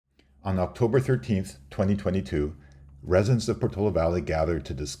On October 13th, 2022, residents of Portola Valley gathered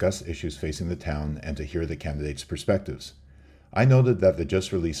to discuss issues facing the town and to hear the candidates' perspectives. I noted that the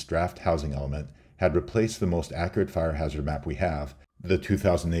just released draft housing element had replaced the most accurate fire hazard map we have, the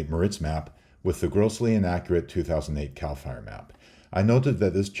 2008 Moritz map, with the grossly inaccurate 2008 CAL FIRE map. I noted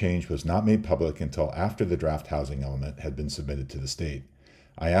that this change was not made public until after the draft housing element had been submitted to the state.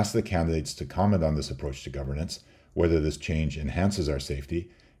 I asked the candidates to comment on this approach to governance, whether this change enhances our safety,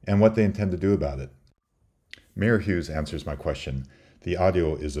 and what they intend to do about it. Mayor Hughes answers my question. The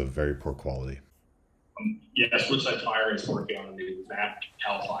audio is of very poor quality. Yes, Woodside Fire is working on a new map.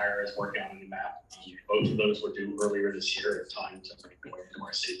 CAL FIRE is working on a new map. Both of those were due earlier this year at time to go into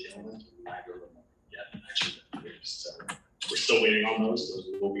our safety element. Neither of them yet actually been produced. So we're still waiting on those.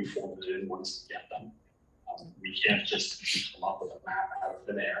 Those will be forwarded in once we get them. We can't just come up with a map out of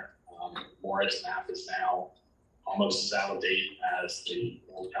thin air. Moritz map is now almost as out of date as the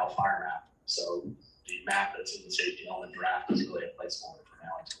old CAL FIRE map. So the map that's in the safety element draft is really a placeholder for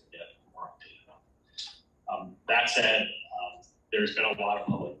now until we get more updated on it. That said, there's been a lot of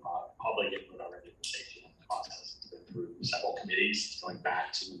public input already in the safety element process. It's been through several committees, going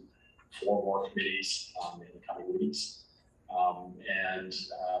back to 4 more committees in the coming weeks.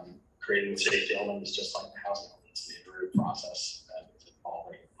 Creating the safety element is just like the housing element. It's an iterative process that is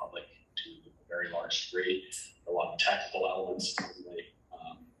involving the public to a very large degree. A lot of technical elements to the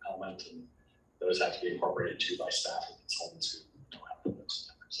element, and those have to be incorporated too by staff and consultants who don't have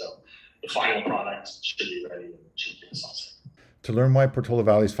those. So the final product should be ready and should give us all safe. To learn why Portola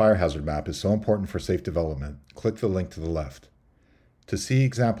Valley's fire hazard map is so important for safe development, click the link to the left. To see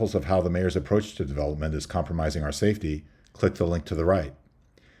examples of how the mayor's approach to development is compromising our safety, click the link to the right.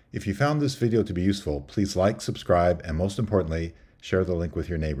 If you found this video to be useful, please like, subscribe, and most importantly, share the link with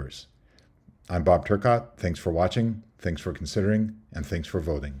your neighbors. I'm Bob Turcott. Thanks for watching, thanks for considering, and thanks for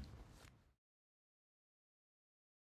voting.